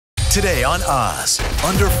Today on Oz,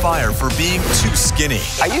 under fire for being too skinny.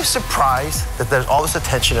 Are you surprised that there's all this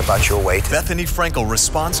attention about your weight? Bethenny Frankel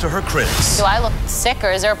responds to her critics. Do I look sick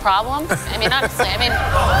or is there a problem? I mean, honestly, you know what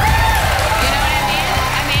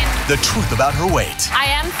I mean? The truth about her weight. I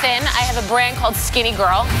am thin. I have a brand called Skinny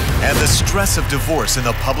Girl. And the stress of divorce in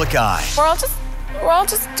the public eye. We're all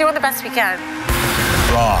just doing the best we can.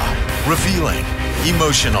 Raw, revealing,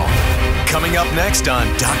 emotional. Coming up next on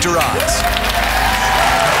Dr. Oz.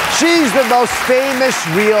 She's the most famous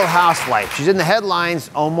Real Housewife. She's in the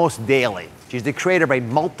headlines almost daily. She's the creator of a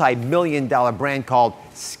multi-million-dollar brand called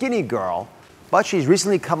Skinny Girl, but she's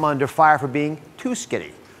recently come under fire for being too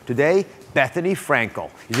skinny. Today, Bethenny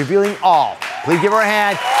Frankel is revealing all. Please give her a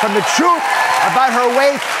hand from the truth about her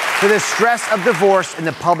weight to the stress of divorce in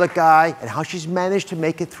the public eye and how she's managed to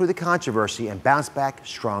make it through the controversy and bounce back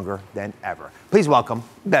stronger than ever. Please welcome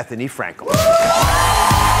Bethenny Frankel.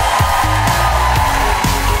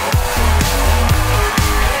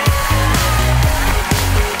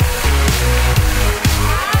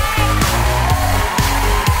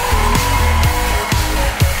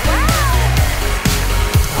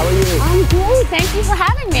 I'm great. Thank you for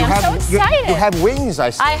having me. I'm so excited. You have wings, I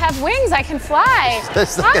see. I have wings. I can fly.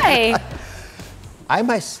 Hi. I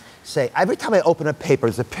must say, every time I open a paper,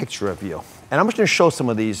 there's a picture of you. And I'm just going to show some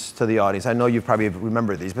of these to the audience. I know you probably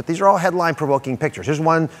remember these, but these are all headline-provoking pictures. Here's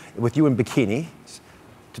one with you in bikini,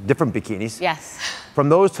 different bikinis. Yes. From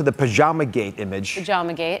those to the Pajama Gate image.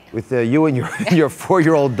 Pajama Gate. With you and your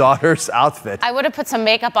 4-year-old daughter's outfit. I would have put some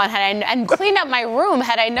makeup on and cleaned up my room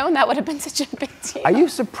had I known that would have been such a big deal. Are you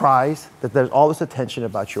surprised that there's all this attention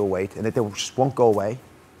about your weight and that they just won't go away?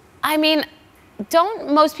 I mean,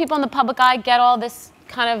 don't most people in the public eye get all this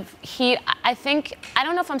kind of heat? I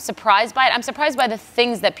don't know if I'm surprised by it. I'm surprised by the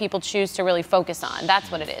things that people choose to really focus on. That's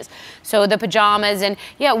what it is. So the pajamas and,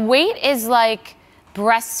 yeah, weight is like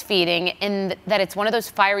breastfeeding in that it's one of those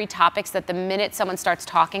fiery topics that the minute someone starts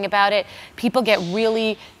talking about it, people get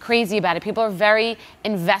really crazy about it. People are very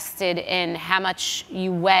invested in how much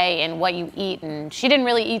you weigh and what you eat, and she didn't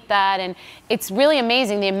really eat that, and it's really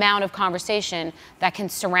amazing the amount of conversation that can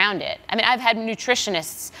surround it. I mean, I've had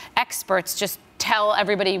nutritionists, experts just tell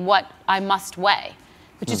everybody what I must weigh,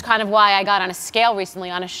 which is kind of why I got on a scale recently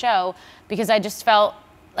on a show, because I just felt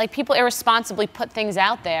like people irresponsibly put things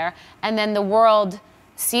out there and then the world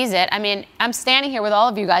sees it. I mean, I'm standing here with all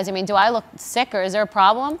of you guys. I mean, do I look sick or is there a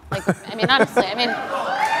problem? Like, I mean, honestly, I mean, you know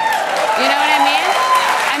what I mean?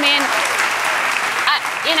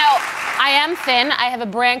 I am thin. I have a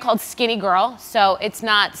brand called Skinny Girl, so it's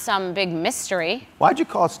not some big mystery. Why'd you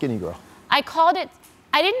call it Skinny Girl? I called it,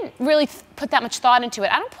 I didn't really put that much thought into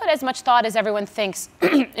it. I don't put as much thought as everyone thinks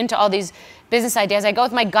into all these business ideas. I go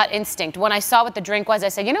with my gut instinct. When I saw what the drink was, I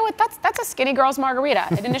said, you know what, that's a Skinny Girl's margarita.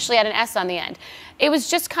 It initially had an S on the end. It was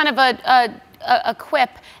just kind of a quip,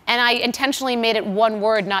 and I intentionally made it one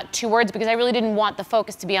word, not two words, because I really didn't want the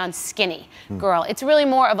focus to be on skinny girl. It's really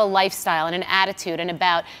more of a lifestyle and an attitude and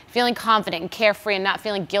about feeling confident and carefree and not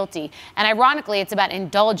feeling guilty. And ironically, it's about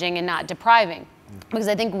indulging and not depriving. Because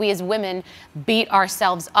I think we as women beat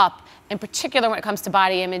ourselves up, in particular when it comes to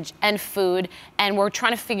body image and food, and we're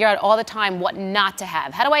trying to figure out all the time what not to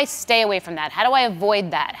have. How do I stay away from that? How do I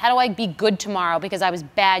avoid that? How do I be good tomorrow because I was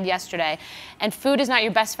bad yesterday? And food is not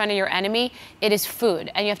your best friend or your enemy. It is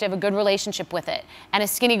food, and you have to have a good relationship with it. And a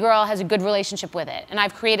skinny girl has a good relationship with it. And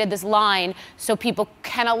I've created this line so people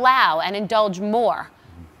can allow and indulge more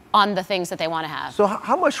on the things that they want to have. So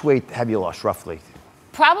how much weight have you lost, roughly?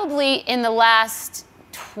 Probably in the last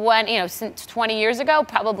 20, since 20 years ago,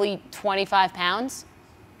 probably 25 pounds.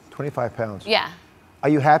 25 pounds? Yeah. Are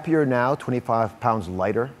you happier now, 25 pounds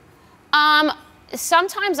lighter?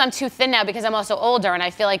 Sometimes I'm too thin now because I'm also older, and I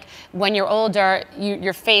feel like when you're older,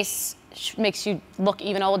 your face makes you look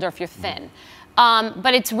even older if you're thin.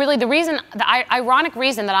 But it's really the ironic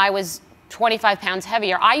reason that I was 25 pounds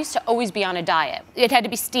heavier. I used to always be on a diet. It had to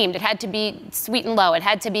be steamed. It had to be sweet and low. It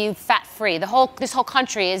had to be fat-free. This whole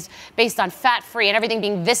country is based on fat-free and everything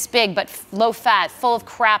being this big but low fat, full of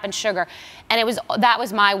crap and sugar. And that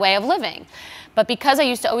was my way of living. But because I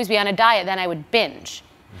used to always be on a diet, then I would binge.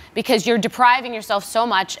 Because you're depriving yourself so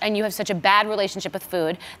much and you have such a bad relationship with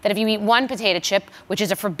food that if you eat one potato chip, which is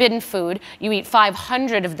a forbidden food, you eat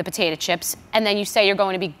 500 of the potato chips and then you say you're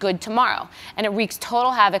going to be good tomorrow. And it wreaks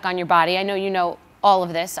total havoc on your body. I know you know all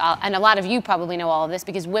of this, and a lot of you probably know all of this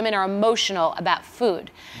because women are emotional about food.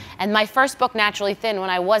 And my first book, Naturally Thin, when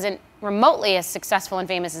I wasn't remotely as successful and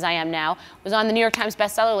famous as I am now, was on the New York Times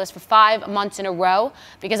bestseller list for 5 months in a row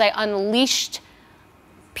because I unleashed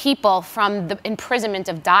people from the imprisonment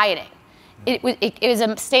of dieting It was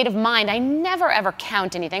a state of mind. I never ever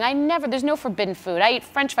count anything. There's no forbidden food. I eat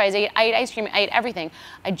French fries, I eat ice cream, I eat everything.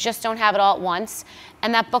 I just don't have it all at once.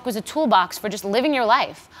 And that book was a toolbox for just living your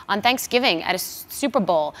life on Thanksgiving, at a Super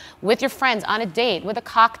Bowl, with your friends, on a date, with a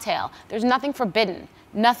cocktail. There's nothing forbidden.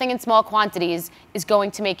 Nothing in small quantities is going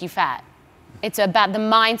to make you fat. It's about the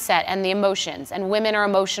mindset and the emotions, and women are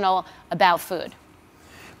emotional about food.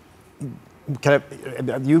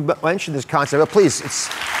 You mentioned this concept, but please,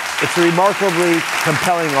 it's a remarkably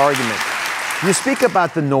compelling argument. You speak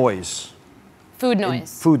about the noise. Food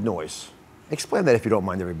noise. Food noise. Explain that if you don't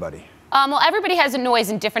mind, everybody. Well, everybody has a noise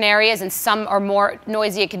in different areas, and some are more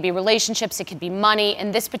noisy. It could be relationships, it could be money.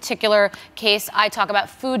 In this particular case, I talk about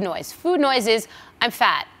food noise. Food noise is, I'm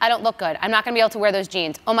fat, I don't look good, I'm not gonna be able to wear those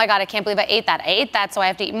jeans. Oh my God, I can't believe I ate that. I ate that, so I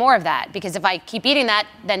have to eat more of that, because if I keep eating that,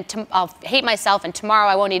 then I'll hate myself, and tomorrow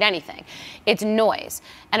I won't eat anything. It's noise.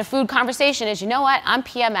 And a food conversation is, you know what, I'm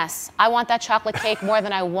PMS. I want that chocolate cake more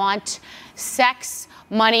than I want sex,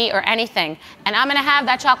 money, or anything. And I'm gonna have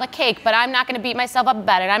that chocolate cake, but I'm not gonna beat myself up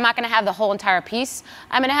about it. I'm not gonna have the whole entire piece.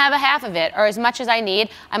 I'm gonna have a half of it, or as much as I need.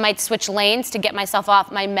 I might switch lanes to get myself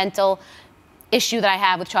off my mental issue that I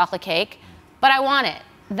have with chocolate cake, but I want it.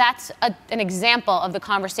 That's an example of the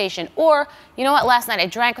conversation. Or, you know what, last night I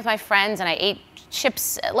drank with my friends and I ate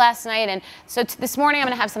chips last night, and so this morning I'm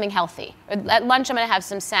gonna have something healthy. Or at lunch I'm gonna have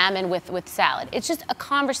some salmon with salad. It's just a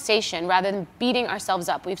conversation rather than beating ourselves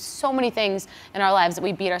up. We have so many things in our lives that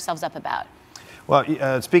we beat ourselves up about.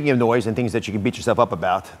 Well, speaking of noise and things that you can beat yourself up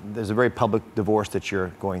about, there's a very public divorce that you're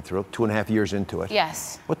going through, 2.5 years into it.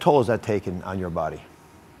 Yes. What toll has that taken on your body?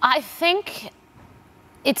 I think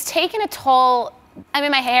it's taken a toll. I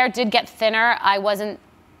mean, my hair did get thinner. I wasn't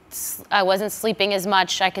sleeping as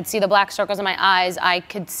much. I could see the black circles in my eyes. I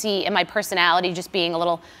could see in my personality just being a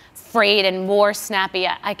little frayed and more snappy.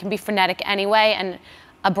 I can be frenetic anyway and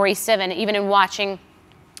abrasive. And even in watching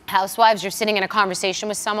Housewives, you're sitting in a conversation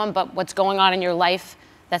with someone, but what's going on in your life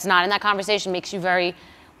that's not in that conversation makes you very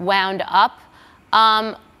wound up.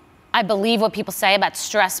 I believe what people say about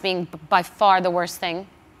stress being by far the worst thing,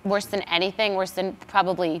 worse than anything, worse than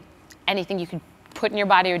probably anything you could put in your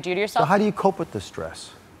body or do to yourself. So how do you cope with the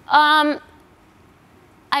stress? I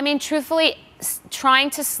mean, truthfully, trying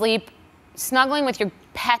to sleep, snuggling with your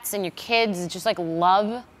pets and your kids, just like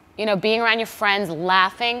love, you know, being around your friends,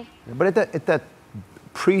 laughing. But at that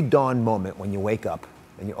pre-dawn moment when you wake up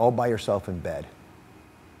and you're all by yourself in bed,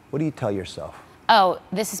 what do you tell yourself? Oh,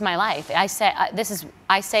 this is my life. I say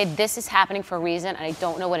this is happening for a reason, and I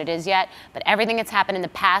don't know what it is yet, but everything that's happened in the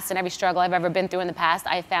past and every struggle I've ever been through in the past,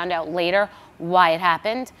 I found out later why it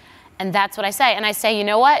happened. And that's what I say. And I say, you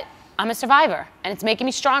know what? I'm a survivor, and it's making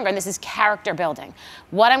me stronger, and this is character building.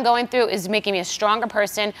 What I'm going through is making me a stronger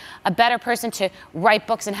person, a better person to write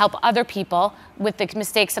books and help other people with the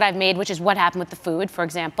mistakes that I've made, which is what happened with the food, for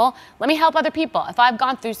example. Let me help other people. If I've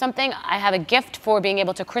gone through something, I have a gift for being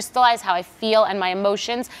able to crystallize how I feel and my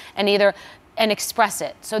emotions and express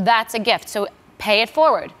it. So that's a gift. So pay it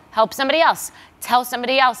forward. Help somebody else. Tell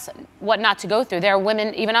somebody else what not to go through. There are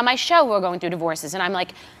women, even on my show, who are going through divorces, and I'm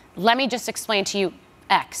like, let me just explain to you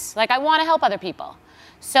X. Like, I want to help other people.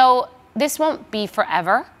 So this won't be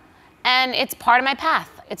forever, and it's part of my path.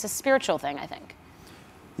 It's a spiritual thing, I think.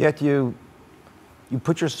 Yet you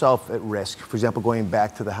put yourself at risk, for example, going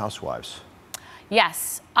back to the Housewives.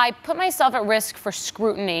 Yes, I put myself at risk for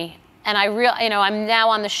scrutiny, and I'm now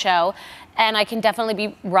on the show, and I can definitely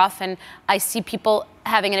be rough, and I see people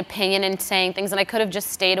having an opinion and saying things, and I could have just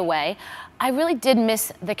stayed away. I really did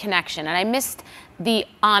miss the connection, and I missed the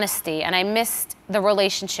honesty, and I missed the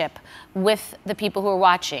relationship with the people who are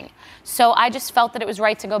watching. So I just felt that it was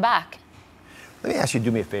right to go back. Let me ask you to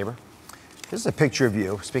do me a favor. This is a picture of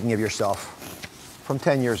you, speaking of yourself, from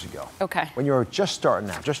 10 years ago. Okay. When you were just starting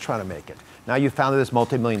out, just trying to make it. Now you founded this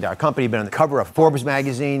multi-million-dollar company, you've been on the cover of Forbes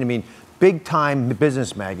magazine, I mean, big-time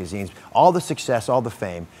business magazines, all the success, all the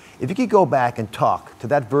fame. If you could go back and talk to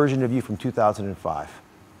that version of you from 2005,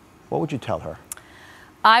 what would you tell her?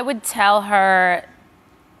 I would tell her,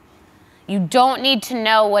 you don't need to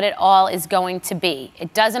know what it all is going to be.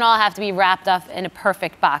 It doesn't all have to be wrapped up in a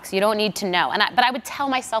perfect box. You don't need to know. But I would tell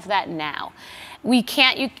myself that now. You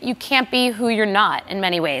can't be who you're not in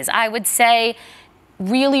many ways. I would say,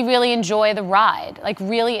 really, really enjoy the ride. Like,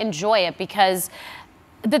 really enjoy it, because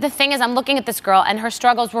the thing is, I'm looking at this girl, and her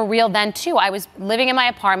struggles were real then too. I was living in my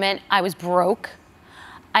apartment. I was broke.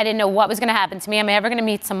 I didn't know what was going to happen to me. Am I ever going to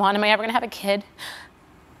meet someone? Am I ever going to have a kid?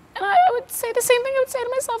 And I would say the same thing I would say to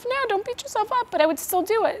myself now. Don't beat yourself up, but I would still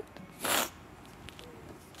do it.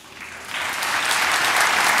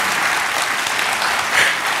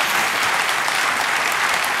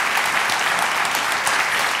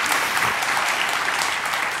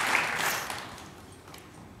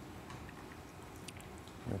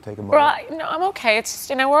 take a moment? No, I'm okay. It's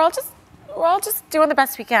just, we're all just doing the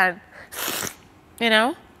best we can.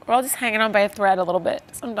 We're all just hanging on by a thread a little bit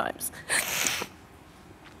sometimes.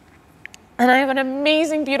 And I have an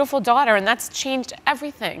amazing, beautiful daughter, and that's changed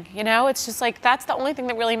everything, It's just like, that's the only thing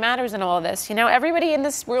that really matters in all of this, Everybody in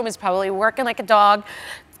this room is probably working like a dog,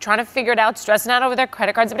 trying to figure it out, stressing out over their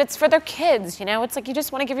credit cards, but it's for their kids, It's like you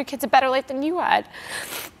just want to give your kids a better life than you had.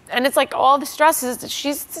 And it's like all the stress is that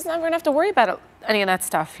she's just never going to have to worry about any of that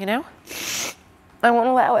stuff, I won't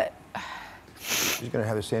allow it. She's going to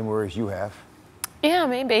have the same worries you have. Yeah,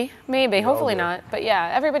 maybe. Hopefully not. But yeah,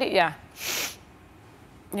 everybody, yeah.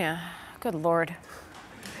 Yeah. Good Lord.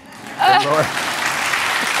 Good Lord.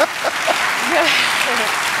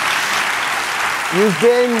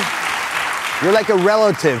 You're like a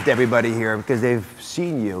relative to everybody here because they've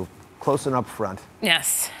seen you close and up front.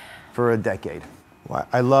 Yes. For a decade. Well,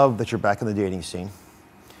 I love that you're back in the dating scene.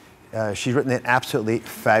 She's written an absolutely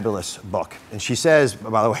fabulous book. And she says,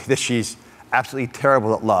 by the way, that she's absolutely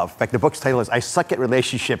terrible at love. In fact, the book's title is I Suck at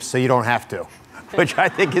Relationships So You Don't Have To, which I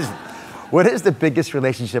think is... What is the biggest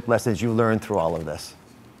relationship lessons you learned through all of this?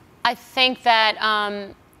 I think that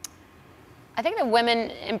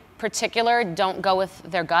women in particular don't go with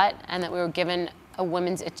their gut, and that we were given a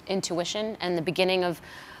woman's intuition. And the beginning of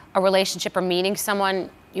a relationship or meeting someone,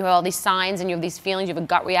 you have all these signs and you have these feelings, you have a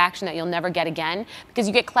gut reaction that you'll never get again because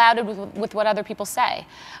you get clouded with what other people say.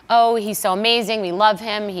 Oh, he's so amazing, we love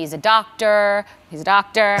him, he's a doctor. He's rich.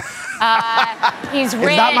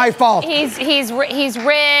 It's not my fault. He's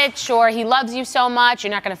rich, or he loves you so much,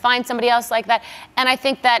 you're not gonna find somebody else like that. And I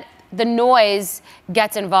think that the noise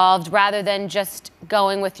gets involved rather than just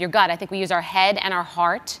going with your gut. I think we use our head and our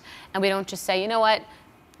heart, and we don't just say, you know what,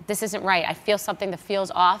 this isn't right. I feel something that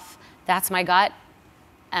feels off. That's my gut,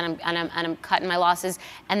 and I'm cutting my losses.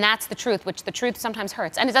 And that's the truth, which the truth sometimes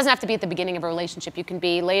hurts. And it doesn't have to be at the beginning of a relationship. You can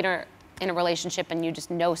be later in a relationship and you just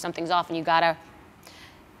know something's off, and you gotta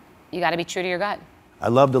be true to your gut. I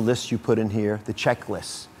love the list you put in here, the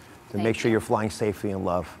checklists to make sure you're flying safely in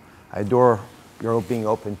love. I adore your being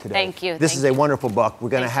open today. Thank you. This is a wonderful book. We're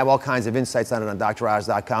going to have all kinds of insights on it on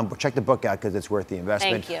DrOz.com. But check the book out because it's worth the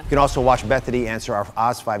investment. Thank you. You can also watch Bethenny answer our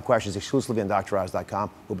Oz 5 questions exclusively on DrOz.com.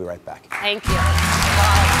 We'll be right back. Thank you.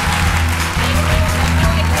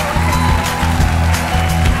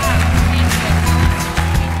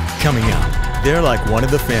 Coming up, they're like one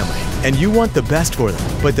of the family, and you want the best for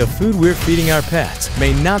them. But the food we're feeding our pets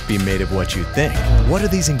may not be made of what you think. What are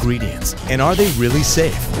these ingredients, and are they really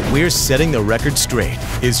safe? We're setting the record straight.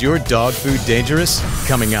 Is your dog food dangerous?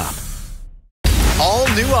 Coming up. All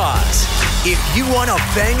new Oz. If you want a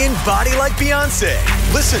banging body like Beyonce,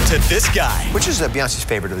 listen to this guy. Which is Beyonce's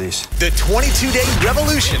favorite of these? The 22-day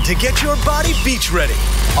revolution to get your body beach ready.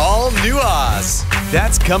 All new Oz.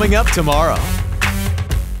 That's coming up tomorrow.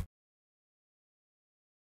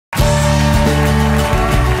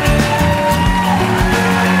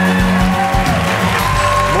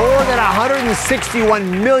 More than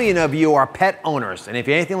 161 million of you are pet owners. And if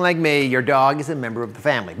you're anything like me, your dog is a member of the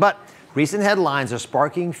family. But recent headlines are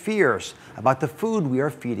sparking fears about the food we are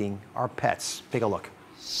feeding our pets. Take a look.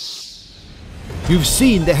 You've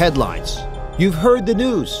seen the headlines. You've heard the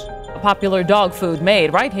news. A popular dog food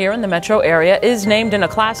made right here in the metro area is named in a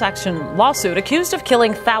class action lawsuit accused of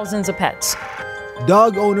killing thousands of pets.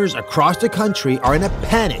 Dog owners across the country are in a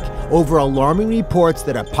panic over alarming reports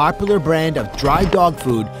that a popular brand of dry dog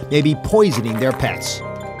food may be poisoning their pets.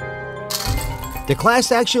 The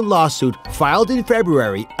class action lawsuit filed in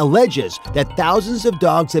February alleges that thousands of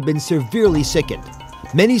dogs have been severely sickened,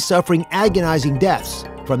 many suffering agonizing deaths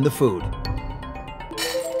from the food.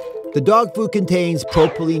 The dog food contains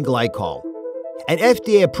propylene glycol, an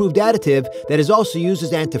FDA-approved additive that is also used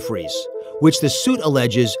as antifreeze, which the suit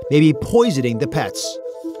alleges may be poisoning the pets.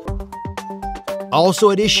 Also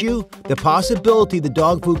at issue, the possibility the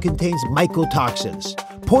dog food contains mycotoxins,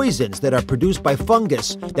 poisons that are produced by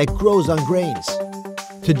fungus that grows on grains.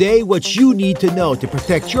 Today, what you need to know to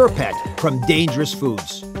protect your pet from dangerous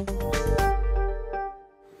foods.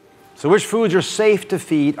 So which foods are safe to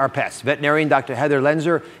feed our pets? Veterinarian Dr. Heather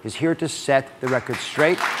Lenzer is here to set the record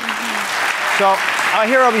straight. So I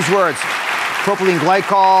hear all these words. Propylene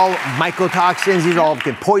glycol, mycotoxins, these are all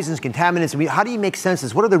poisons, contaminants. I mean, how do you make sense of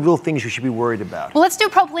this? What are the real things you should be worried about? Well, let's do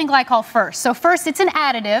propylene glycol first. So first, it's an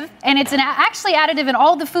additive, and it's actually additive in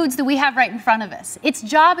all the foods that we have right in front of us. Its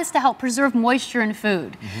job is to help preserve moisture in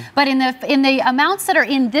food. But in the amounts that are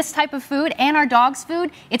in this type of food and our dog's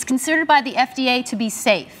food, it's considered by the FDA to be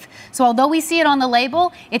safe. So although we see it on the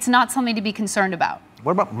label, it's not something to be concerned about.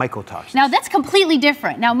 What about mycotoxins? Now that's completely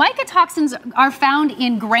different. Now mycotoxins are found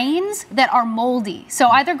in grains that are moldy. So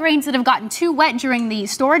either grains that have gotten too wet during the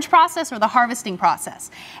storage process or the harvesting process.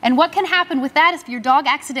 And what can happen with that is if your dog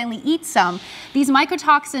accidentally eats some, these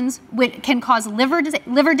mycotoxins can cause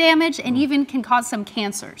liver damage and even can cause some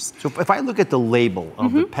cancers. So if I look at the label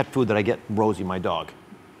of the pet food that I get Rosie, my dog,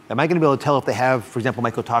 am I going to be able to tell if they have, for example,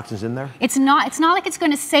 mycotoxins in there? It's not like it's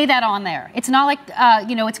going to say that on there. It's not like,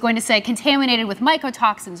 it's going to say contaminated with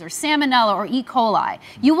mycotoxins or salmonella or E. coli.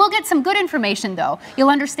 You will get some good information, though. You'll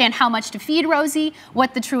understand how much to feed Rosie,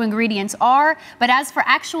 what the true ingredients are. But as for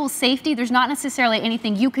actual safety, there's not necessarily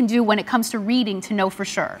anything you can do when it comes to reading to know for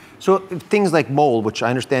sure. So things like mold, which I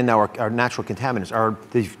understand now are natural contaminants, are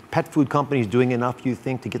the pet food companies doing enough, you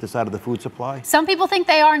think, to get this out of the food supply? Some people think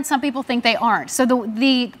they are and some people think they aren't. So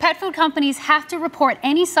the pet food companies have to report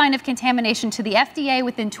any sign of contamination to the FDA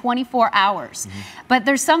within 24 hours. But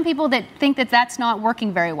there's some people that think that that's not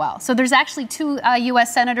working very well. So there's actually 2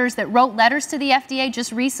 U.S. senators that wrote letters to the FDA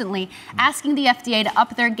just recently asking the FDA to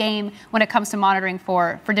up their game when it comes to monitoring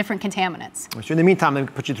for different contaminants. So in the meantime, let me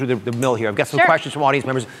put you through the mill here. I've got some questions from audience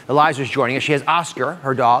members. Eliza's joining us. She has Oscar,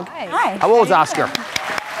 her dog. Hi. How old is Oscar?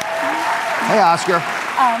 Hey, Oscar.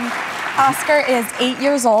 Oscar is 8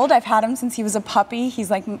 years old. I've had him since he was a puppy. He's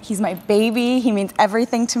my baby. He means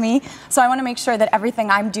everything to me. So I want to make sure that everything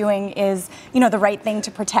I'm doing is, the right thing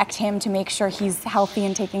to protect him, to make sure he's healthy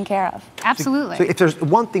and taken care of. Absolutely. So if there's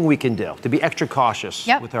one thing we can do to be extra cautious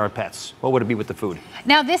with our pets, what would it be with the food?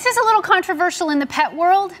 Now, this is a little controversial in the pet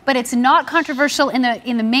world, but it's not controversial in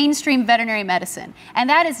the mainstream veterinary medicine. And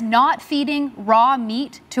that is not feeding raw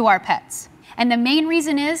meat to our pets. And the main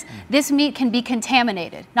reason is this meat can be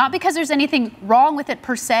contaminated. Not because there's anything wrong with it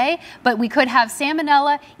per se, but we could have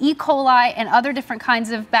salmonella, E. coli, and other different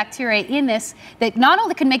kinds of bacteria in this that not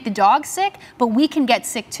only can make the dog sick, but we can get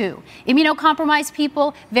sick too. Immunocompromised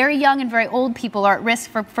people, very young and very old people are at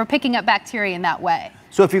risk for picking up bacteria in that way.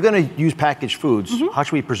 So if you're going to use packaged foods, how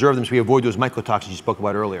should we preserve them so we avoid those mycotoxins you spoke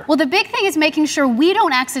about earlier? Well, the big thing is making sure we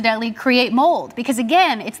don't accidentally create mold, because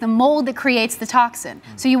again, it's the mold that creates the toxin.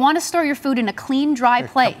 So you want to store your food in a clean, dry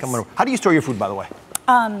place. Come on. How do you store your food, by the way?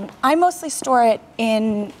 I mostly store it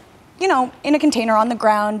in a container on the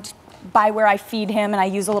ground by where I feed him, and I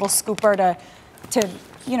use a little scooper to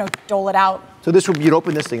dole it out. So you'd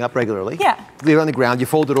open this thing up regularly? Yeah. Leave it on the ground, you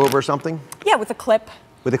fold it over or something? Yeah, with a clip.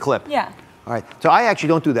 With a clip? Yeah. All right, so I actually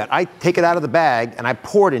don't do that. I take it out of the bag and I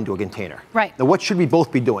pour it into a container. Right. Now, what should we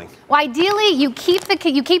both be doing? Well, ideally, you keep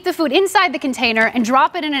the food inside the container and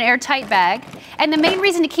drop it in an airtight bag. And the main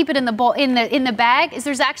reason to keep it in the bag is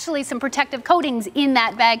there's actually some protective coatings in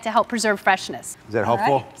that bag to help preserve freshness. Is that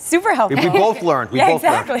helpful? Right. Super helpful. We both learned.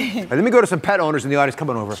 Exactly. All right, let me go to some pet owners in the audience. Come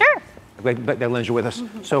on over. Sure. Linda with us.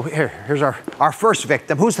 So here's our first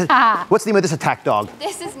victim. What's the name of this attack dog?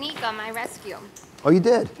 This is Nika, my rescue. Oh, you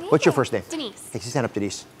did? What's your first name? Denise. Hey, stand up,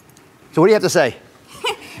 Denise. So what do you have to say?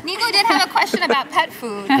 Nico did have a question about pet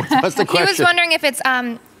food. What's the question? He was wondering if it's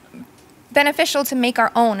beneficial to make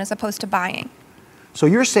our own as opposed to buying. So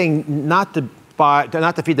you're saying not to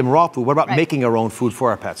feed them raw food. What about making our own food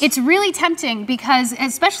for our pets? It's really tempting because,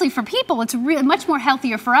 especially for people, it's much more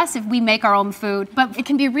healthier for us if we make our own food. But it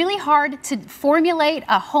can be really hard to formulate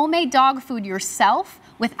a homemade dog food yourself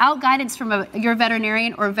without guidance from your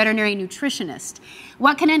veterinarian or a veterinary nutritionist.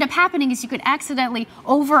 What can end up happening is you could accidentally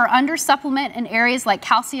over or under supplement in areas like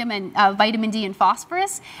calcium and vitamin D and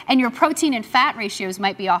phosphorus, and your protein and fat ratios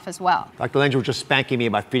might be off as well. Dr. Langer was just spanking me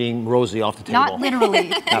about feeding Rosie off the table. Not literally.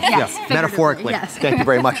 Yes, metaphorically. Yes. Thank you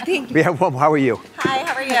very much. We have one. How are you? Hi,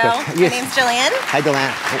 how are you? My name's Jillian. Hi,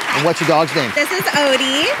 Dylan. And what's your dog's name? This is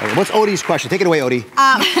Odie. What's Odie's question? Take it away, Odie.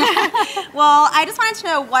 Well, I just wanted to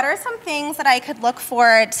know, what are some things that I could look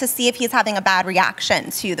for to see if he's having a bad reaction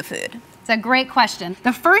to the food? It's a great question.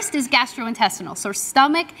 The first is gastrointestinal, so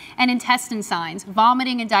stomach and intestine signs,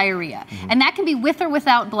 vomiting and diarrhea. And that can be with or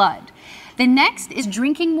without blood. The next is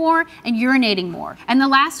drinking more and urinating more. And the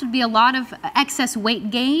last would be a lot of excess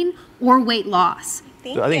weight gain or weight loss.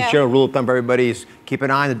 So I think general rule of thumb for everybody is keep an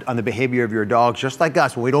eye on the behavior of your dog, just like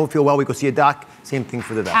us. When we don't feel well, we go see a doc. Same thing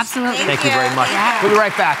for the vets. Absolutely. Thank you very much. Yeah. We'll be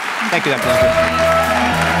right back. Thank you, Dr.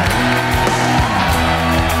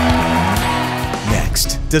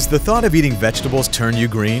 Next, does the thought of eating vegetables turn you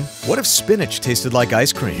green? What if spinach tasted like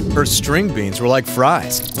ice cream or string beans were like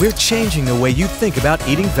fries? We're changing the way you think about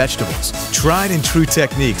eating vegetables. Tried and true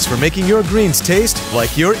techniques for making your greens taste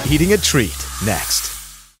like you're eating a treat. Next.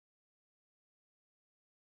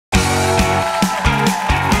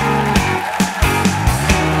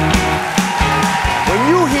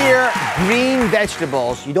 Green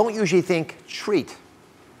vegetables, you don't usually think treat.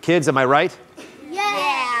 Kids, am I right?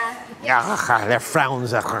 Yeah. their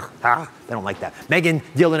frowns, they don't like that. Megan,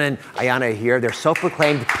 Dylan, and Ayana are here. They're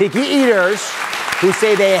self-proclaimed picky eaters who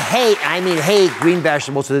say they hate green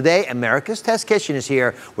vegetables. So today, America's Test Kitchen is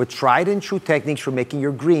here with tried and true techniques for making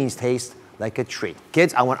your greens taste like a treat.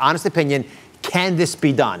 Kids, I want honest opinion. Can this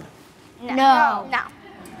be done? No.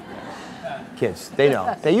 Kids, they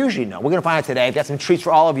know. They usually know. We're gonna find out today. I've got some treats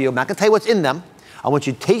for all of you. I'm not gonna tell you what's in them. I want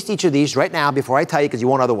you to taste each of these right now before I tell you, because you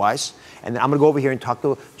won't otherwise. And then I'm gonna go over here and talk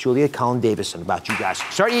to Julia Collin-Davison about you guys.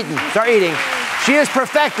 Start eating, start eating. She has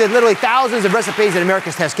perfected literally thousands of recipes in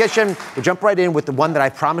America's Test Kitchen. We'll jump right in with the one that I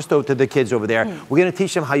promised to the kids over there. We're gonna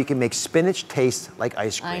teach them how you can make spinach taste like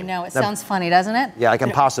ice cream. I know, it sounds funny, doesn't it? Yeah, like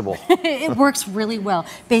impossible. It works really well.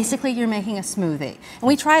 Basically, you're making a smoothie. And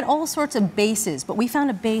we tried all sorts of bases, but we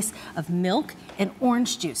found a base of milk and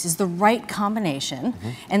orange juice is the right combination.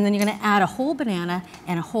 And then you're gonna add a whole banana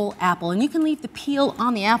and a whole apple. And you can leave the peel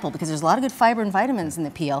on the apple because there's a lot of good fiber and vitamins in the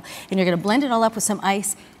peel. And you're gonna blend it all up with some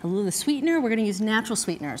ice, a little sweetener. We're gonna use natural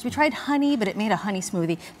sweeteners. We tried honey, but it made a honey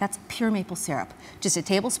smoothie. That's pure maple syrup. Just a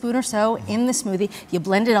tablespoon or so in the smoothie. You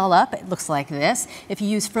blend it all up. It looks like this. If you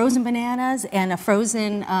use frozen bananas and a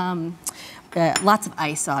frozen, lots of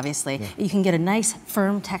ice, obviously, you can get a nice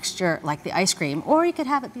firm texture like the ice cream, or you could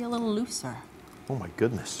have it be a little looser. Oh my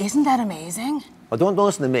goodness. Isn't that amazing? Well, don't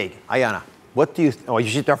listen to me. Ayana, what do you,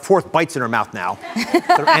 she's there are fourth bites in her mouth now.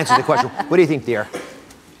 To answer the question. What do you think, dear?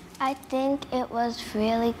 I think it was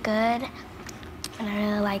really good, and I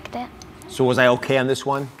really liked it. So was I okay on this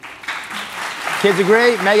one? Kids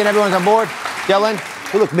agree? Megan, everyone's on board? Dylan?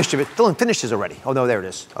 Oh, look, mischievous. Dylan finished his already. Oh, no, there it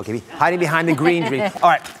is. Okay, hiding behind the green tree. All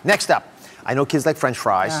right, next up. I know kids like French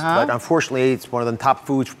fries, but unfortunately, it's one of the top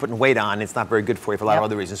foods for putting weight on. It's not very good for you for a lot of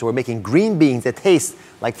other reasons. So we're making green beans that taste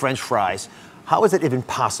like French fries. How is it even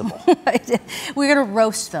possible? We're gonna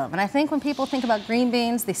roast them. And I think when people think about green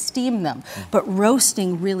beans, they steam them. But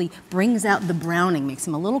roasting really brings out the browning, makes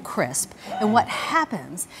them a little crisp. And what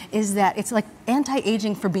happens is that it's like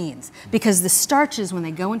anti-aging for beans, because the starches, when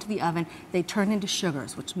they go into the oven, they turn into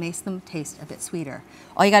sugars, which makes them taste a bit sweeter.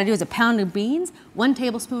 All you gotta do is a pound of beans, 1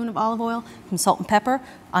 tablespoon of olive oil, some salt and pepper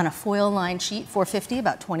on a foil-lined sheet, 450,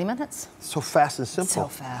 about 20 minutes. So fast and simple. So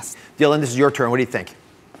fast. Dylan, this is your turn. What do you think?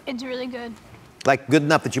 It's really good. Like good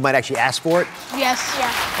enough that you might actually ask for it? Yes.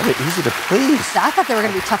 Yeah. Oh, they're easy to please. I thought they were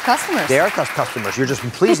going to be tough customers. They are tough customers. You're just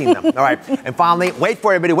pleasing them. All right. And finally, wait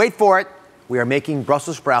for it, everybody. Wait for it. We are making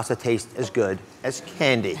Brussels sprouts that taste as good as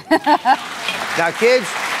candy. Now, kids,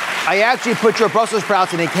 I actually put your Brussels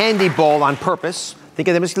sprouts in a candy bowl on purpose. Think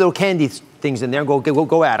of them as little candy things in there. Go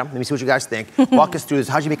at them. Let me see what you guys think. Walk us through this.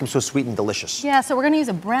 How'd you make them so sweet and delicious? Yeah, so we're going to use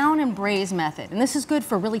a brown and braise method. And this is good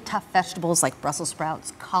for really tough vegetables like Brussels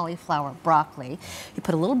sprouts, cauliflower, broccoli. You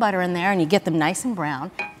put a little butter in there and you get them nice and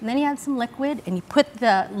brown. And then you add some liquid and you put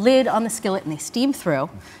the lid on the skillet and they steam through.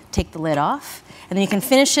 Take the lid off. And then you can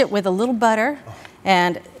finish it with a little butter.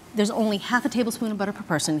 And there's only half a tablespoon of butter per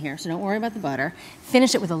person here, so don't worry about the butter.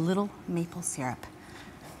 Finish it with a little maple syrup.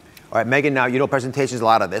 All right, Megan, now, you know presentations, a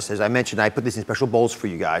lot of this. As I mentioned, I put this in special bowls for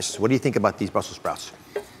you guys. What do you think about these Brussels sprouts?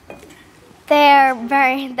 They're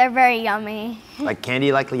very yummy. Like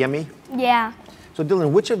candy, like yummy? Yeah. So,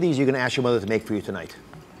 Dylan, which of these are you going to ask your mother to make for you tonight?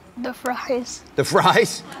 The fries. The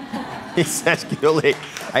fries? He says, cutely.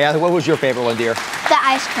 What was your favorite one, dear? The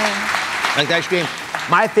ice cream. Like the ice cream?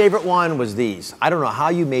 My favorite one was these. I don't know how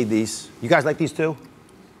you made these. You guys like these too?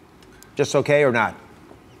 Just okay or not?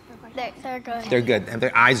 They're good. They're good, and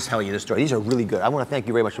their eyes tell you the story. These are really good. I want to thank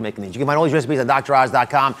you very much for making these. You can find all these recipes on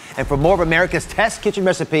DrOz.com. And for more of America's Test Kitchen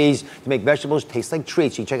recipes to make vegetables taste like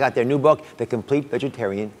treats, you can check out their new book, The Complete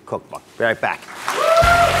Vegetarian Cookbook. Be right back.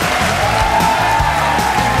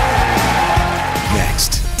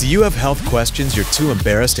 Next, do you have health questions you're too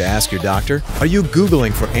embarrassed to ask your doctor? Are you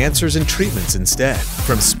Googling for answers and treatments instead?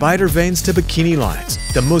 From spider veins to bikini lines,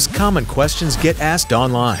 the most common questions get asked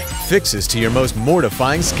online. Fixes to your most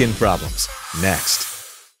mortifying skin problems. Next.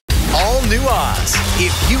 All new Oz.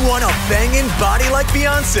 If you want a banging body like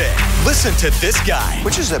Beyonce, listen to this guy.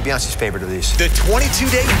 Which is Beyonce's favorite of these? The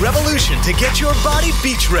 22-day revolution to get your body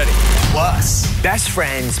beach ready. Plus, Best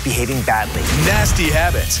friends behaving badly. nasty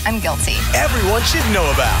habits I'm guilty. everyone should know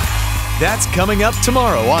about. That's coming up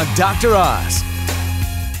tomorrow on Dr. Oz.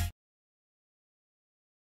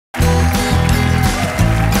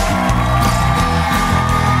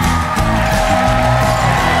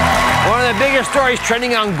 One of the biggest stories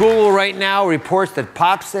trending on Google right now reports that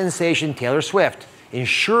pop sensation Taylor Swift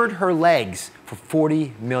insured her legs for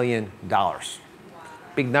 $40 million.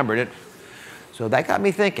 Big number, isn't it? So that got me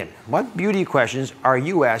thinking, what beauty questions are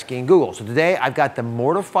you asking Google? So today I've got the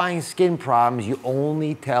mortifying skin problems you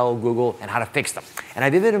only tell Google and how to fix them. And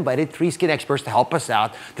I've even invited 3 skin experts to help us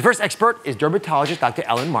out. The first expert is dermatologist Dr.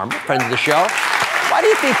 Ellen Marmor, friend of the show. Why do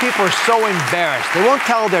you think people are so embarrassed? They won't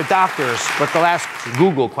tell their doctors, but they'll ask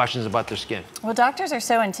Google questions about their skin. Well, doctors are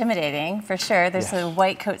so intimidating, for sure. There's the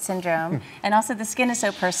white coat syndrome. And also the skin is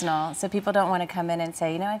so personal, so people don't want to come in and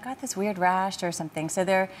say, you know, I got this weird rash or something. So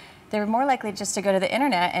they're more likely just to go to the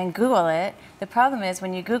internet and Google it. The problem is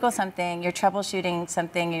when you Google something, you're troubleshooting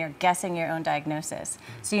something and you're guessing your own diagnosis.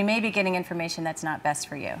 So you may be getting information that's not best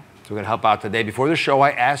for you. So we're going to help out today. Before the show,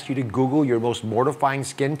 I asked you to Google your most mortifying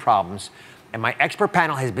skin problems. And my expert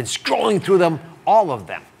panel has been scrolling through them, all of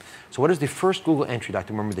them. So what is the first Google entry,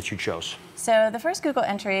 Dr. Marmor, that you chose? So the first Google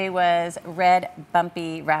entry was red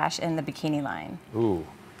bumpy rash in the bikini line. Ooh,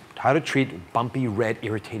 how to treat bumpy red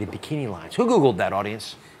irritated bikini lines. Who Googled that,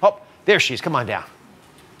 audience? Oh, there she is, come on down.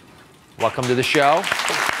 Welcome to the show.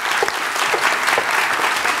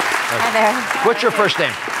 Hi there. What's your first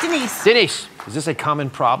name? Denise. Denise, is this a common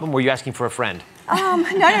problem? Were you asking for a friend?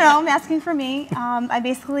 No, I'm asking for me. I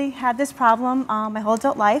basically had this problem my whole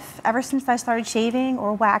adult life. Ever since I started shaving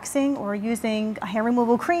or waxing or using hair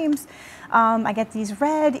removal creams, I get these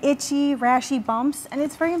red, itchy, rashy bumps, and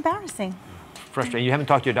it's very embarrassing. Frustrating. You haven't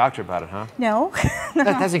talked to your doctor about it, huh? No.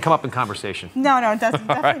 That hasn't come up in conversation. No, it doesn't.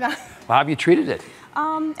 Definitely not. Well, how have you treated it?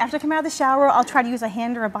 After I come out of the shower, I'll try to use a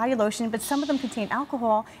hand or a body lotion, but some of them contain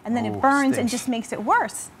alcohol, and then it burns and just makes it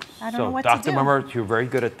worse. I don't know what to do. Dr. Marmor, you're very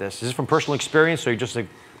good at this. Is this from personal experience, or you just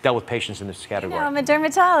dealt with patients in this category? No, I'm a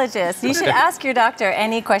dermatologist. You should ask your doctor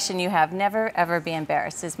any question you have. Never, ever be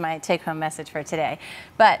embarrassed is my take-home message for today.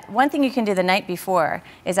 But one thing you can do the night before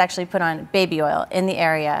is actually put on baby oil in the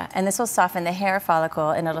area, and this will soften the hair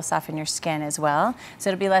follicle, and it'll soften your skin as well,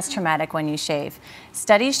 so it'll be less traumatic when you shave.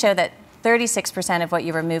 Studies show that 36% of what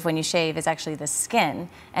you remove when you shave is actually the skin,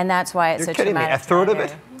 and that's why it's so traumatic. Me. A third of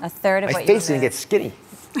it? A third of what you remove. My face is going to get skinny.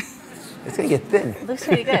 It's going to get thin. It looks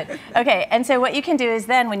pretty good. Okay, and so what you can do is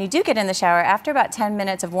then when you do get in the shower, after about 10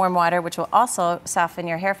 minutes of warm water, which will also soften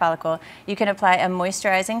your hair follicle, you can apply a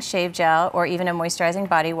moisturizing shave gel or even a moisturizing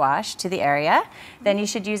body wash to the area. Then you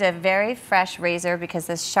should use a very fresh razor because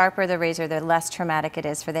the sharper the razor, the less traumatic it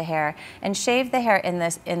is for the hair. And shave the hair in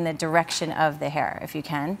the direction of the hair if you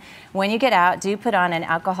can. When you get out, do put on an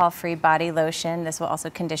alcohol-free body lotion. This will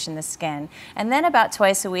also condition the skin. And then about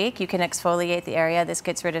twice a week, you can exfoliate the area. This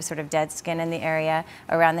gets rid of sort of dead skin in the area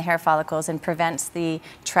around the hair follicles and prevents the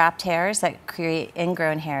trapped hairs that create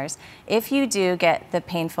ingrown hairs. If you do get the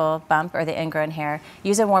painful bump or the ingrown hair,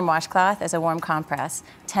 use a warm washcloth as a warm compress.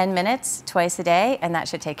 10 minutes twice a day, and that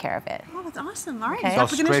should take care of it. Oh, that's awesome. All right. Okay. It's all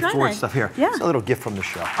straightforward stuff here. Yeah. It's a little gift from the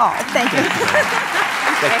show. Oh, thank you.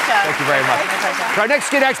 Thank you very much. So our next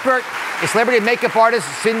skin expert is celebrity makeup artist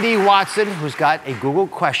Cindy Watson, who's got a Google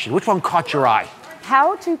question. Which one caught your eye?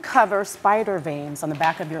 How to cover spider veins on the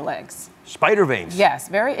back of your legs. Spider veins? Yes,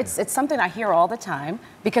 it's something I hear all the time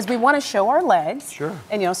because we want to show our legs. Sure.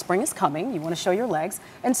 And spring is coming, you want to show your legs,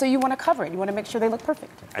 and so you want to cover it. You want to make sure they look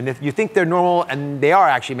perfect. And if you think they're normal, and they are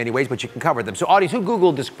actually in many ways, but you can cover them. So audience, who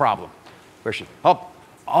Googled this problem? Where's she?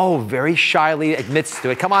 Oh, very shyly admits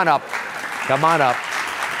to it. Come on up. Come on up.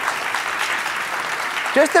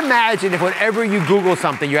 Just imagine if whenever you Google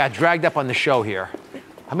something, you're dragged up on the show here.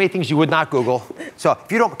 How many things you would not Google? So if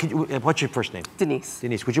you don't, what's your first name? Denise.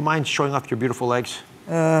 Denise, would you mind showing off your beautiful legs?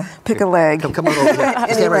 Pick a leg. Come on over here.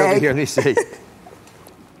 Stand right over here. Let me see.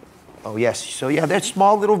 Oh, yes. So, yeah, they're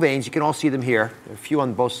small little veins. You can all see them here. There are a few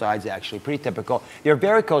on both sides, actually. Pretty typical. They're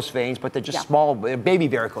varicose veins, but they're just small, baby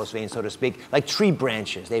varicose veins, so to speak, like tree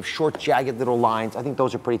branches. They have short, jagged little lines. I think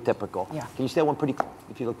those are pretty typical. Yeah. Can you see that one pretty,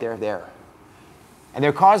 if you look there? And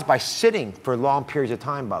they're caused by sitting for long periods of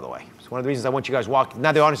time, by the way. It's one of the reasons I want you guys walking.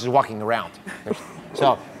 Now the audience is walking around.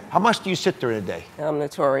 So how much do you sit during a day? I'm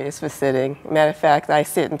notorious for sitting. Matter of fact, I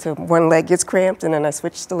sit until one leg gets cramped, and then I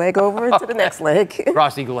switch the leg over to the next leg.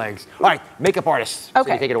 Cross-eagle legs. All right, makeup artist.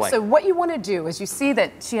 Okay, so take it away. So what you want to do is you see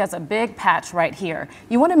that she has a big patch right here.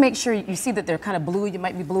 You want to make sure you see that they're kind of blue. You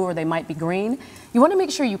might be blue or they might be green. You want to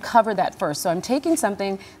make sure you cover that first. So I'm taking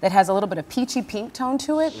something that has a little bit of peachy pink tone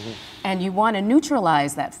to it, and you want to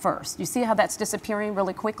neutralize that first. You see how that's disappearing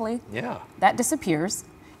really quickly? Yeah. That disappears.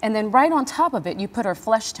 And then right on top of it, you put our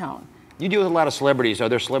flesh tone. You deal with a lot of celebrities. Are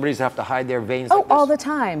there celebrities that have to hide their veins? Oh, like this? all the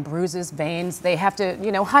time. Bruises, veins. They have to,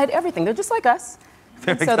 hide everything. They're just like us.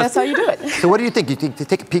 So that's how you do it. So what do you think? You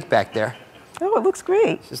take a peek back there. Oh, it looks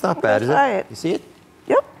great. It's not bad, is it? You see it?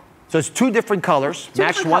 Yep. So it's two different colors.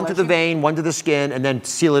 Match one to the vein, one to the skin, and then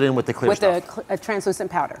seal it in with the clear stuff. With a translucent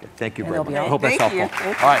powder. Thank you And very it'll much. be I hope that's Thank helpful.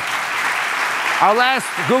 you. All right. Our last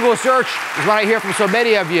Google search is what I hear from so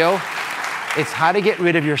many of you. It's how to get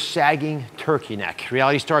rid of your sagging turkey neck.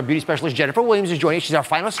 Reality star beauty specialist Jennifer Williams is joining us. She's our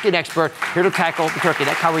final skin expert here to tackle the turkey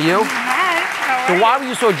neck. How are you? So why were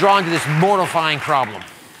you so drawn to this mortifying problem?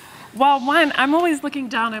 Well, one, I'm always looking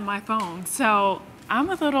down at my phone, so I'm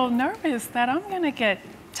a little nervous that I'm gonna get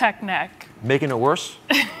tech neck. Making it worse?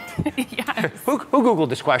 Yes. Who Googled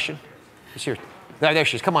this question? It's here. There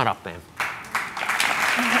she is. Come on up, man.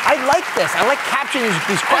 I like this. I like capturing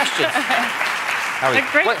these questions.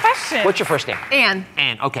 A great question. What's your first name? Anne.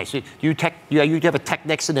 Anne. Okay, so you have a tech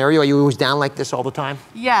neck scenario? Are you always down like this all the time?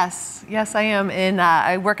 Yes, I am. And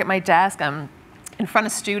I work at my desk. I'm in front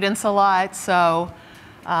of students a lot, so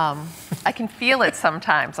I can feel it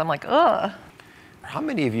sometimes. I'm like, ugh. How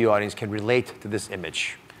many of you, audience, can relate to this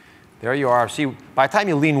image? There you are. See, by the time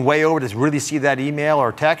you lean way over to really see that email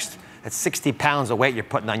or text, that's 60 pounds of weight you're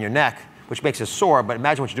putting on your neck, which makes it sore, but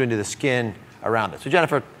imagine what you're doing to the skin around it. So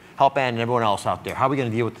Jennifer, help Ann and everyone else out there. How are we gonna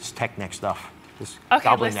deal with this tech neck stuff? This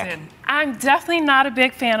gobbling neck? I'm definitely not a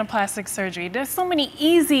big fan of plastic surgery. There's so many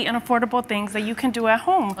easy and affordable things that you can do at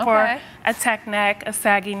home for a tech neck, a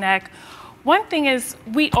saggy neck. One thing is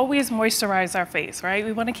we always moisturize our face, right?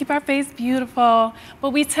 We want to keep our face beautiful, but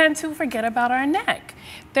we tend to forget about our neck.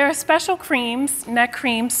 There are special creams, neck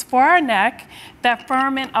creams for our neck that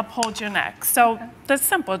firm and uphold your neck. So that's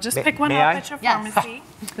simple. Just pick one up at your pharmacy.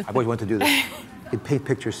 I've always wanted to do this. You paint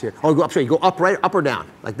pictures here. Oh, go up, sorry, you go up, right, up or down?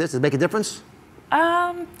 Like this, does it make a difference?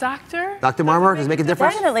 Doctor? Dr. Marmor, does it make a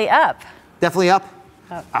difference? Definitely up. Definitely up?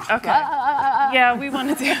 Okay. Yeah, we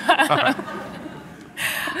want to do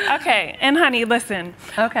Okay, and honey, listen.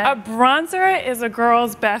 Okay. A bronzer is a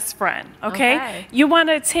girl's best friend, okay? You want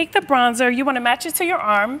to take the bronzer, you want to match it to your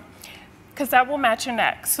arm, because that will match your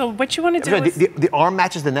neck. So what you want to do is... The arm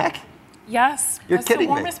matches the neck? Yes. You're that's kidding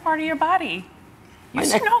the warmest part of your body. You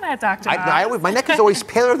should neck, know that, Dr. My neck is always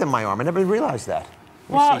paler than my arm. I never realized that.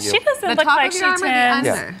 Well, she doesn't look like she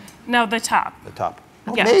tans. No, the top. The top.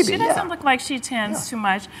 Oh, Yeah, maybe, she doesn't look like she tans too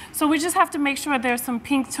much. So we just have to make sure there's some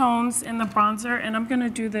pink tones in the bronzer. And I'm going to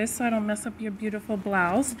do this so I don't mess up your beautiful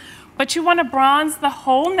blouse. But you want to bronze the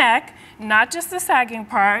whole neck, not just the sagging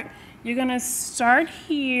part. You're going to start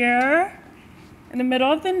here in the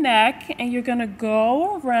middle of the neck, and you're going to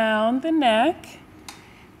go around the neck.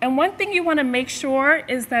 And one thing you want to make sure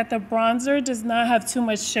is that the bronzer does not have too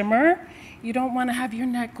much shimmer. You don't want to have your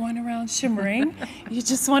neck going around shimmering. You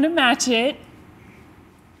just want to match it.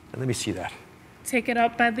 Let me see that. Take it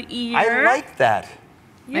up by the ear. I like that.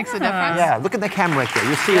 Makes a difference. Yeah, look at the camera right there.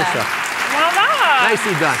 You see yourself. Voila!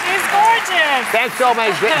 Nicely done. She's gorgeous. Thanks so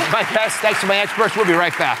much. My best. Thanks to my experts. We'll be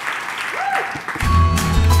right back.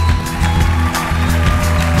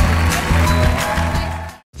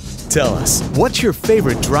 Tell us, what's your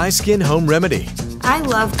favorite dry skin home remedy? I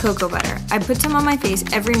love cocoa butter. I put some on my face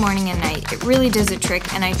every morning and night. It really does a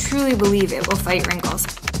trick, and I truly believe it will fight wrinkles.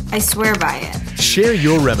 I swear by it. Share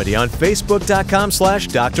your remedy on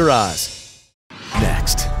Facebook.com/Dr. Oz.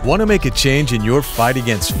 Next, want to make a change in your fight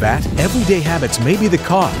against fat? Everyday habits may be the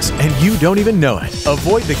cause, and you don't even know it.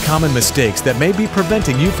 Avoid the common mistakes that may be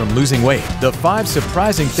preventing you from losing weight. The 5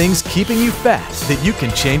 surprising things keeping you fat that you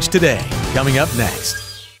can change today. Coming up next.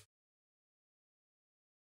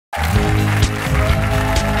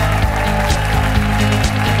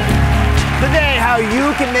 Today, how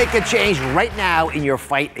you can make a change right now in your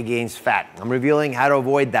fight against fat. I'm revealing how to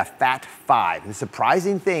avoid the Fat 5, the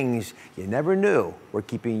surprising things you never knew were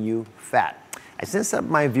keeping you fat. I sent some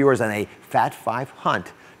of my viewers on a Fat 5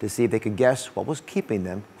 hunt to see if they could guess what was keeping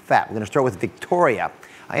them fat. We're going to start with Victoria.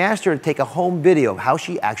 I asked her to take a home video of how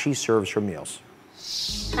she actually serves her meals.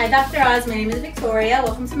 Hi, Dr. Oz. My name is Victoria.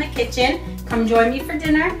 Welcome to my kitchen. Come join me for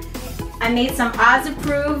dinner. I made some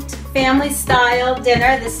Oz-approved family-style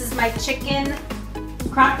dinner. This is my chicken,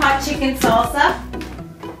 crock-pot chicken salsa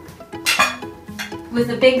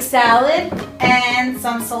with a big salad and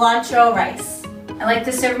some cilantro rice. I like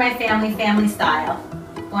to serve my family style.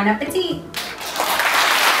 Bon appetit.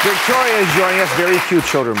 Victoria is joining us. Very cute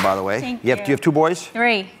children, by the way. Thank Do you have 2 boys?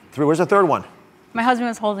 3. 3. Where's the third one? My husband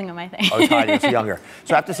was holding him, I think. Oh, he's hiding. He's younger.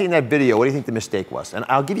 So after seeing that video, what do you think the mistake was? And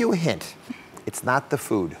I'll give you a hint. It's not the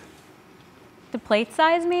food. The plate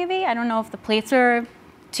size, maybe? I don't know if the plates are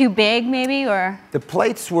too big, maybe, or... The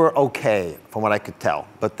plates were okay, from what I could tell,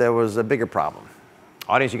 but there was a bigger problem.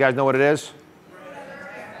 Audience, you guys know what it is?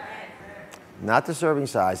 Not the serving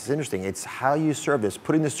size. It's interesting. It's how you serve this,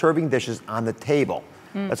 putting the serving dishes on the table.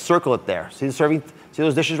 Let's circle it there. See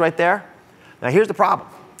those dishes right there? Now, here's the problem.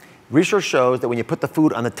 Research shows that when you put the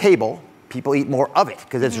food on the table, people eat more of it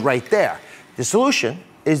because it's right there. The solution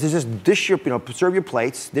is to just serve your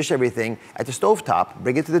plates, dish everything at the stovetop,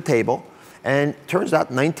 bring it to the table, And turns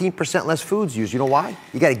out 19% less food's used. You know why?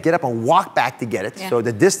 You got to get up and walk back to get it. Yeah. So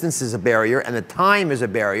the distance is a barrier and the time is a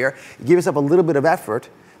barrier. You give yourself a little bit of effort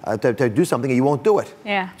to do something and you won't do it.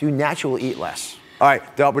 Yeah. So you naturally eat less. All right,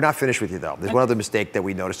 we're not finished with you though. There's one other mistake that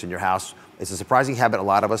we noticed in your house. It's a surprising habit a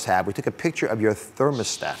lot of us have. We took a picture of your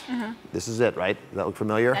thermostat. This is it, right? Does that look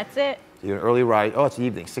familiar? That's it. You're an early ride. Oh, it's the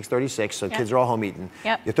evening, 6:36, so Yep. kids are all home eating.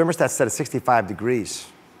 Yep. Your thermostat's set at 65 degrees.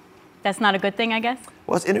 That's not a good thing, I guess.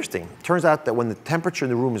 Well, it's interesting. Turns out that when the temperature in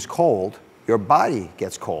the room is cold, your body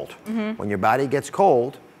gets cold. When your body gets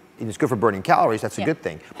cold, and it's good for burning calories, that's a good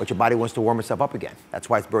thing. But your body wants to warm itself up again. That's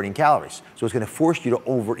why it's burning calories. So it's going to force you to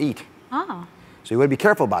overeat. Oh. So you want to be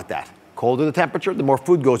careful about that. Colder the temperature, the more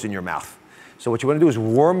food goes in your mouth. So what you want to do is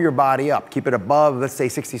warm your body up. Keep it above, let's say,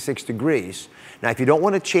 66 degrees. Now, if you don't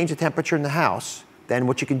want to change the temperature in the house, then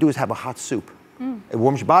what you can do is have a hot soup. It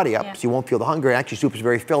warms your body up, so you won't feel the hunger. Actually, soup is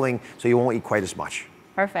very filling, so you won't eat quite as much.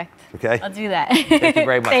 Perfect. Okay? I'll do that. Thank you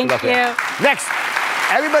very much. Thank Good luck you. there. Next,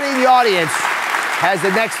 everybody in the audience has the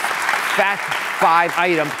next Fat 5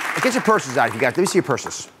 item. Get your purses out if you got. Let me see your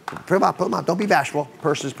purses. Put them out. Don't be bashful.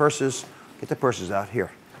 Purses. Get the purses out. Here,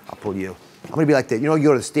 I'll pull you. I'm gonna be like that. You know, you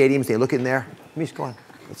go to the stadiums, they look in there. Let me just go on.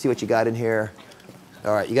 Let's see what you got in here.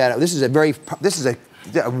 All right, you got. This is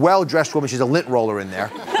a well-dressed woman. She's a lint roller in there.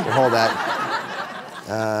 You hold that.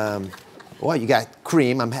 Well, you got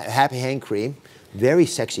cream. I'm Happy Hand cream. Very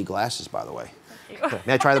sexy glasses, by the way.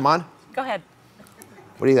 May I try them on? Go ahead.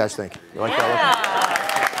 What do you guys think? You like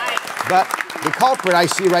that? But the culprit I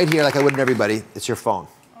see right here, like I would in everybody, it's your phone.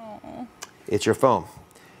 It's your phone.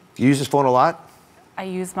 You use this phone a lot? I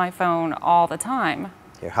use my phone all the time.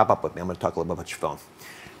 Here, hop up with me. I'm going to talk a little bit about your phone.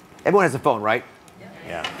 Everyone has a phone, right?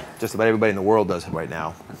 Yeah. Just about everybody in the world does it right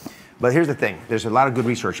now. But here's the thing. There's a lot of good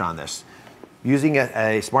research on this. Using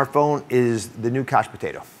a smartphone is the new couch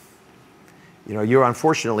potato. You know, you're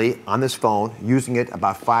unfortunately on this phone using it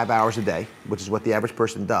about 5 hours a day, which is what the average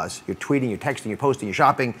person does. You're tweeting, you're texting, you're posting, you're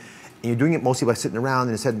shopping, and you're doing it mostly by sitting around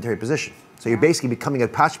in a sedentary position. So you're basically becoming a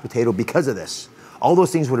couch potato because of this. All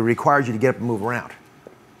those things would have required you to get up and move around.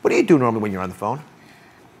 What do you do normally when you're on the phone?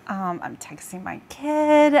 I'm texting my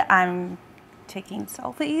kid. I'm taking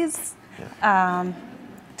selfies.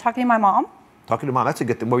 Talking to my mom. Talking to mom, that's a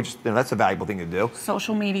good thing. That's a valuable thing to do.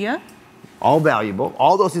 Social media. All valuable.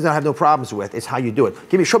 All those things I have no problems with. It's how you do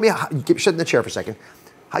it. Show me, sit in the chair for a second.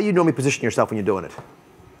 How you normally position yourself when you're doing it?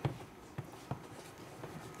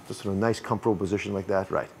 Just in a nice, comfortable position like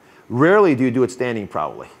that, right. Rarely do you do it standing,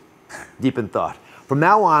 probably. Deep in thought. From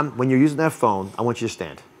now on, when you're using that phone, I want you to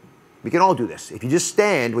stand. We can all do this. If you just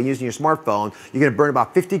stand when using your smartphone, you're going to burn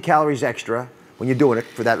about 50 calories extra when you're doing it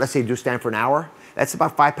for that. Let's say you do stand for an hour. That's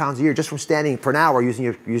about 5 pounds a year just from standing for an hour using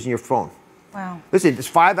your phone. Wow. Listen, it's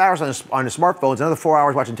 5 hours on a smartphone. It's another 4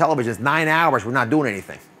 hours watching television. It's 9 hours. We're not doing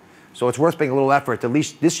anything. So it's worth spending a little effort. At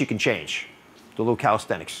least this you can change. Do a little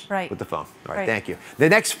calisthenics with the phone. All right, thank you. The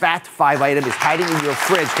next Fat 5 item is hiding in your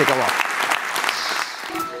fridge. Take a look.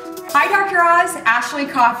 Hi, Dr. Oz. Ashley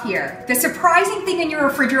Koff here. The surprising thing in your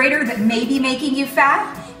refrigerator that may be making you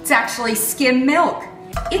fat, it's actually skim milk.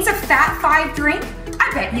 It's a Fat 5 drink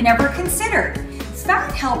I bet you never considered.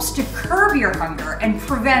 Fat helps to curb your hunger and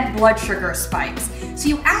prevent blood sugar spikes, so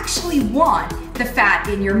you actually want the fat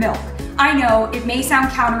in your milk. I know it may sound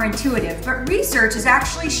counterintuitive, but research has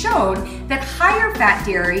actually shown that higher fat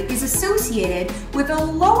dairy is associated with a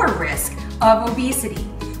lower risk of obesity.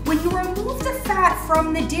 When you remove the fat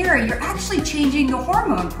from the dairy, you're actually changing the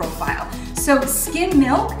hormone profile. So skim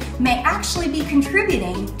milk may actually be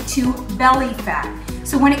contributing to belly fat.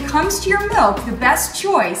 So when it comes to your milk, the best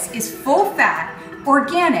choice is full fat,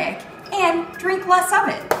 organic, and drink less of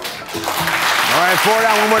it. All right, 4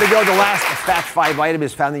 down, 1 more to go. The last Fat 5 item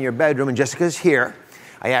is found in your bedroom, and Jessica's here.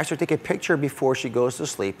 I asked her to take a picture before she goes to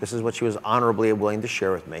sleep. This is what she was honorably willing to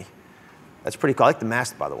share with me. That's pretty cool. I like the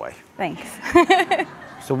mask, by the way. Thanks.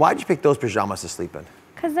 So why did you pick those pajamas to sleep in?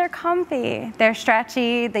 Because they're comfy. They're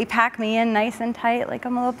stretchy. They pack me in nice and tight like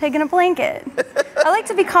I'm a little pig in a blanket. I like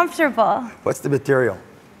to be comfortable. What's the material?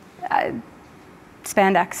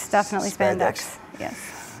 Spandex, definitely spandex. Yes.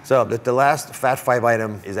 So the last Fat 5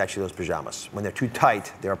 item is actually those pajamas. When they're too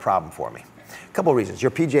tight, they're a problem for me. A couple of reasons.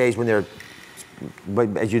 Your PJs, when they're,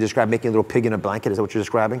 as you described, making a little pig in a blanket, is that what you're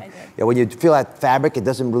describing? Yeah, when you feel that fabric, it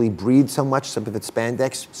doesn't really breathe so much. Some of it's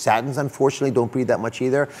spandex. Satins, unfortunately, don't breathe that much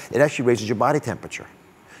either. It actually raises your body temperature.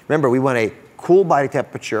 Remember, we want a cool body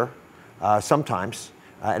temperature sometimes,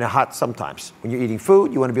 and a hot sometimes. When you're eating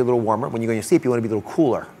food, you want to be a little warmer. When you're going to sleep, you want to be a little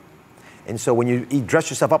cooler. And so when you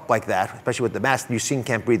dress yourself up like that, especially with the mask, your skin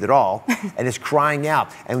can't breathe at all, and it's crying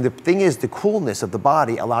out. And the thing is, the coolness of the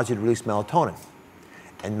body allows you to release melatonin.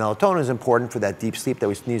 And melatonin is important for that deep sleep that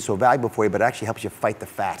we need so valuable for you, but it actually helps you fight the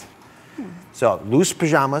fat. So loose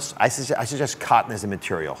pajamas, I suggest cotton as a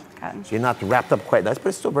material. Cotton. So you're not wrapped up quite nice, but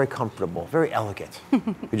it's still very comfortable, very elegant. Could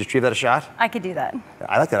you just give that a shot? I could do that.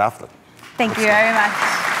 I like that outfit. Thank you very much.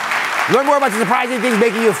 Learn more about the surprising things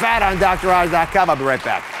making you fat on DrOz.com. I'll be right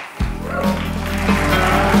back.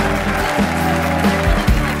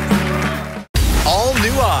 All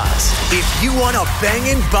new Oz. If you want a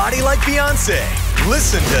banging body like Beyonce,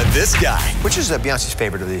 listen to this guy. Which is Beyonce's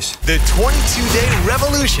favorite of these? The 22-day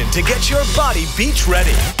revolution to get your body beach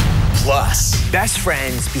ready. Plus, Best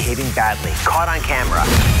friends behaving badly, caught on camera.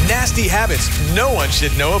 nasty habits no one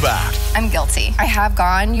should know about. I'm guilty. I have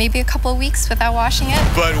gone maybe a couple of weeks without washing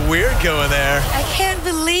it. But we're going there. I can't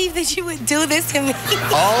believe that you would do this to me.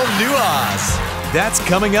 All new Oz. That's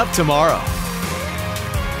coming up tomorrow.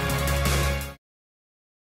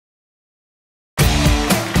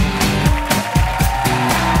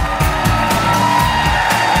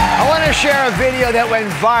 I want to share a video that went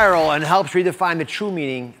viral and helps redefine the true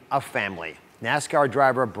meaning of family. NASCAR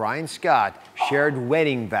driver Brian Scott shared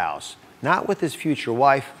wedding vows, not with his future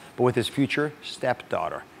wife, but with his future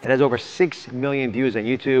stepdaughter. It has over 6 million views on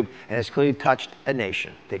YouTube and has clearly touched a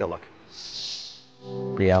nation. Take a look.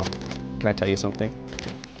 Brielle, can I tell you something?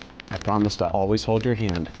 I promise to always hold your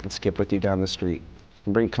hand and skip with you down the street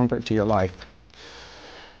and bring comfort to your life.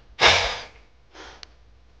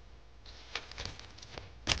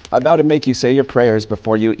 I vow to make you say your prayers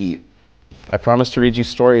before you eat. I promise to read you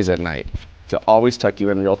stories at night, to always tuck you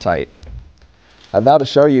in real tight. I vow to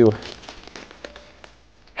show you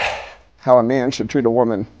how a man should treat a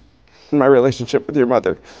woman in my relationship with your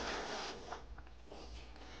mother.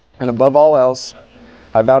 And above all else,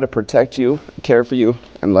 I vow to protect you, care for you,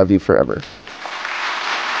 and love you forever.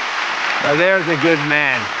 Now there's a good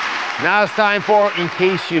man. Now it's time for In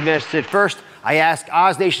Case You Missed It. First, I asked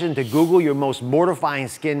Oz Nation to Google your most mortifying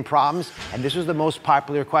skin problems, and this was the most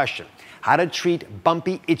popular question. How to treat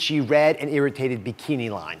bumpy, itchy, red, and irritated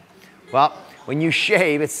bikini line. Well, when you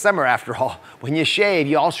shave, it's summer after all. When you shave,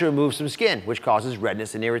 you also remove some skin, which causes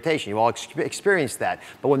redness and irritation. You've all experienced that.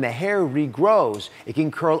 But when the hair regrows, it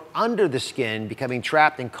can curl under the skin, becoming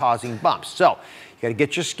trapped and causing bumps. So you gotta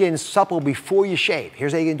get your skin supple before you shave.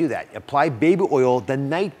 Here's how you can do that. Apply baby oil the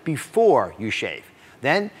night before you shave.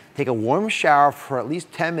 Then take a warm shower for at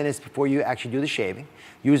least 10 minutes before you actually do the shaving.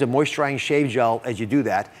 Use a moisturizing shave gel as you do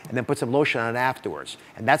that, and then put some lotion on it afterwards.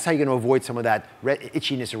 And that's how you're gonna avoid some of that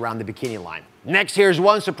itchiness around the bikini line. Next, here's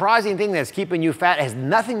one surprising thing that's keeping you fat. It has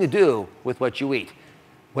nothing to do with what you eat.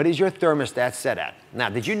 What is your thermostat set at? Now,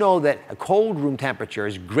 did you know that a cold room temperature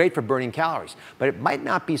is great for burning calories, but it might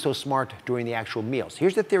not be so smart during the actual meals?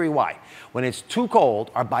 Here's the theory why. When it's too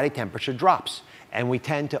cold, our body temperature drops, and we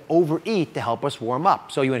tend to overeat to help us warm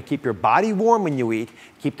up. So you want to keep your body warm when you eat,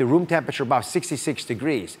 keep the room temperature about 66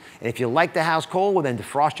 degrees. And if you like the house cold, well then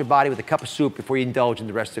defrost your body with a cup of soup before you indulge in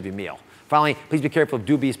the rest of your meal. Finally, please be careful of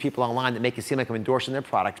dubious people online that make it seem like I'm endorsing their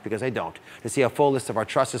products, because I don't. To see a full list of our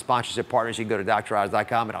trusted sponsors and partners, you can go to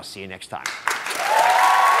DrOz.com, and I'll see you next time.